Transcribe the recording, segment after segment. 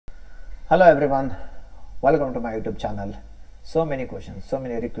Hello everyone, welcome to my YouTube channel. So many questions, so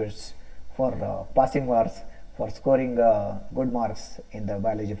many requests for passing marks, for scoring good marks in the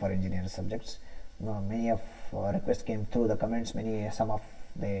biology for engineering subjects. Many of requests came through the comments. Some of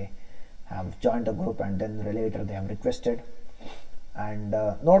they have joined the group and then later they have requested. And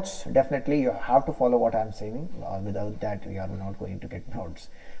notes, definitely you have to follow what I am saying. Without that you are not going to get notes.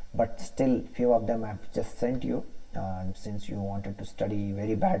 But still, few of them I have just sent you since you wanted to study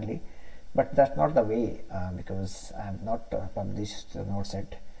very badly. But that's not the way, because I have not published the notes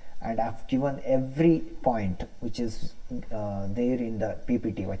yet, and I have given every point which is there in the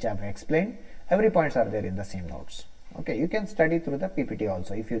PPT which I have explained. Every points are there in the same notes. Okay, you can study through the PPT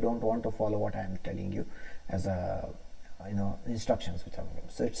also if you don't want to follow what I am telling you as a instructions which I am giving.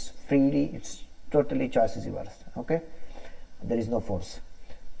 So it's freely, it's totally choice is yours. Okay, there is no force.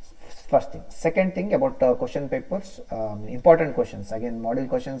 First thing. Second thing about question papers, important questions. Again, model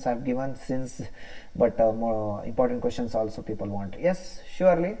questions I have given since, but more important questions also people want. Yes,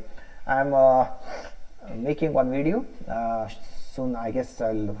 surely I am making one video soon. I guess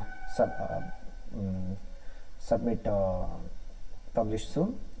I'll submit publish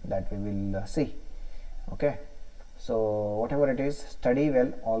soon, that we will see. Okay, so whatever it is, study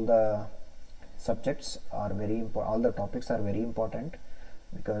well. All the subjects are very important, all the topics are very important,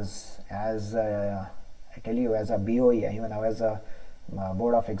 because as I tell you, as a BOE, even I was a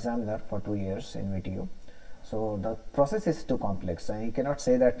board of examiner for 2 years in VTU, so the process is too complex, and you cannot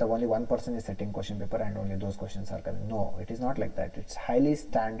say that only one person is setting question paper and only those questions are coming. No, it is not like that. It's highly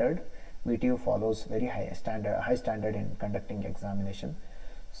standard. VTU follows very high standard in conducting examination,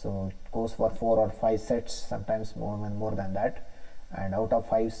 so it goes for 4 or 5 sets, sometimes more than that. And out of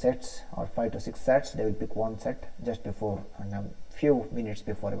 5 sets or 5 to 6 sets, they will pick one set just before, and a few minutes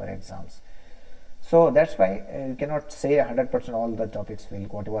before your exams. So that's why you cannot say 100% all the topics will,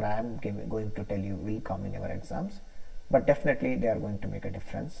 whatever I am going to tell you will come in your exams, but definitely they are going to make a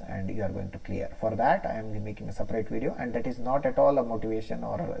difference and you are going to clear. For that I am making a separate video, and that is not at all a motivation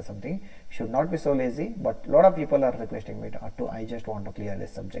or something. You should not be so lazy, but a lot of people are requesting me to I just want to clear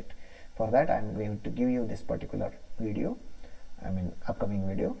this subject. For that I am going to give you this particular video, upcoming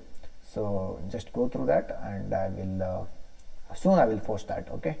video. So just go through that, and I will soon I will post that.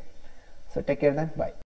 Okay, so take care then, bye.